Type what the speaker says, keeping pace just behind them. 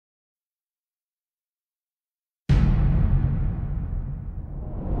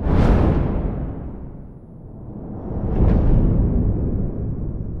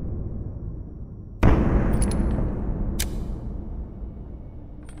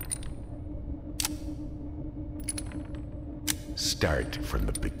Start from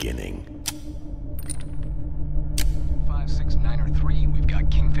the beginning. 56903, we've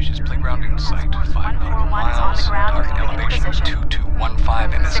got Kingfish's playground in sight. 5 nautical miles. On the ground. Target elevation Position.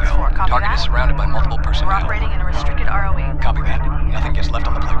 2215 MSL. Target is surrounded by multiple personnel. We're operating in a restricted ROE. Copy that. Nothing gets left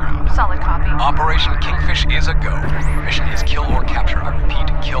on the playground. Solid copy. Operation Kingfish is a go. Mission is kill or capture. I repeat,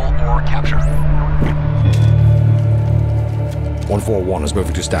 kill or capture. 141 is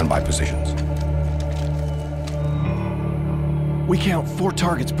moving to standby positions. We count 4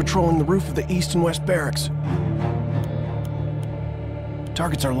 targets patrolling the roof of the east and west barracks.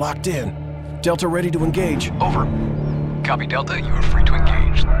 Targets are locked in. Delta ready to engage. Over. Copy Delta, you are free to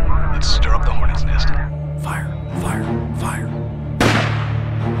engage. Let's stir up the hornet's nest. Fire, fire, fire.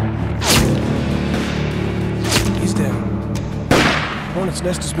 He's down. Hornet's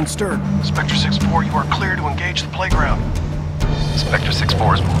nest has been stirred. Spectre 6-4, you are clear to engage the playground. Spectre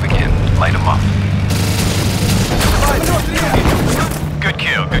 6-4 is moving in. Light him up. Good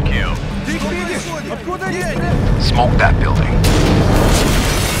kill, good kill. Smoke that building.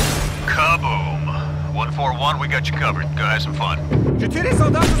 Kaboom. 141, we got you covered. Go have some fun.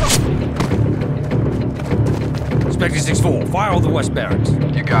 Spectre 6-4, fire on the west barracks.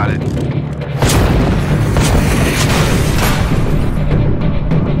 You got it.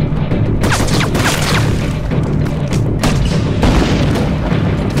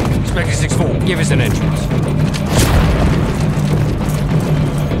 Spectre 6-4, give us an entrance.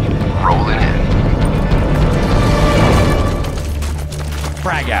 Rolling in.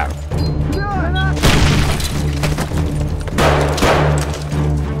 Frag out.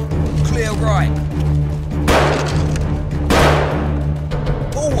 Clear right.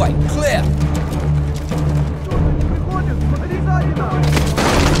 Hallway, clear.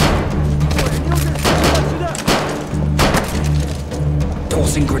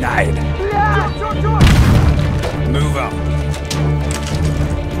 Tossing grenade. Move up.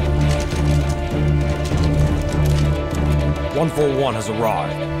 .141 has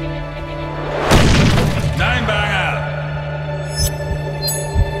arrived. Nine bang out.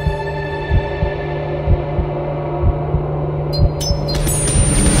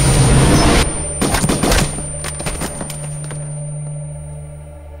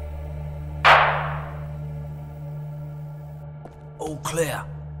 All clear.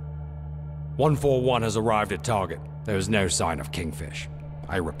 141 has arrived at target. There is no sign of Kingfish.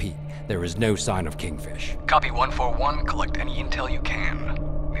 I repeat, there is no sign of Kingfish. Copy 141, collect any intel you can.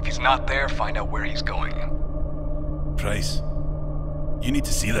 If he's not there, find out where he's going. Price, you need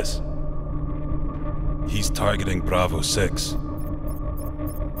to see this. He's targeting Bravo 6.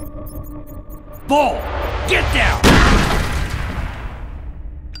 Ball! Get down!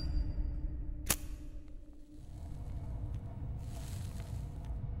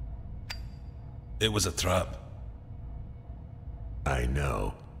 It was a trap. I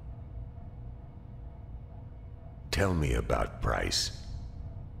know. Tell me about Price.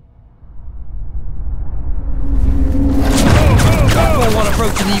 .141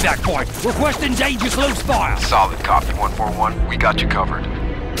 approaching evac point. Requesting danger close fire. Solid copy, 141. We got you covered.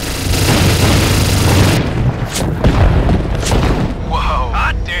 Whoa.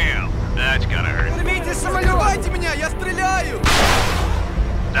 Hot damn. That's gotta hurt.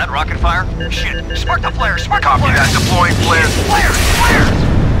 That rocket fire? Shit. Spark the flares. Spark the flares. Copy that. Deploying flares. Flares. Flares.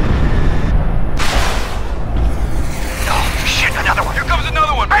 Oh, shit. Another one. Here comes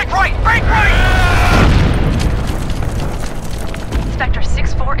another one. Break right. Break right. Spectre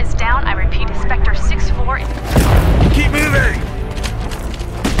 6-4 is down. I repeat, Spectre 6-4 is... Keep moving.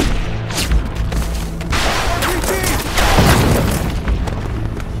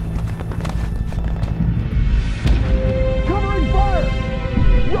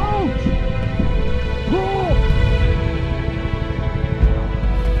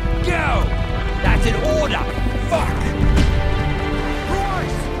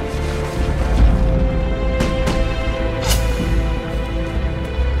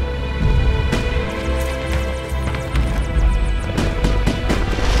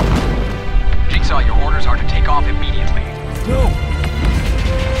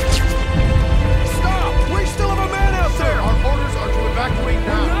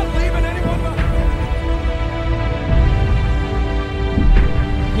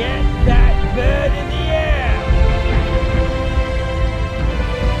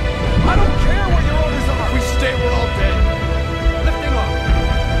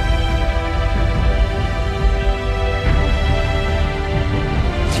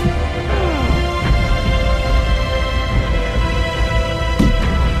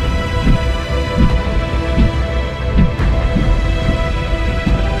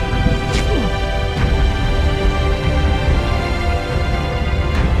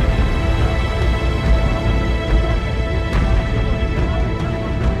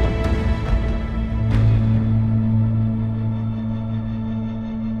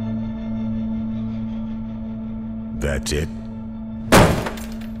 That's it?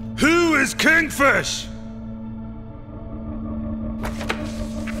 Who is Kingfish?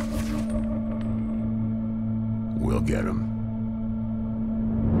 We'll get him.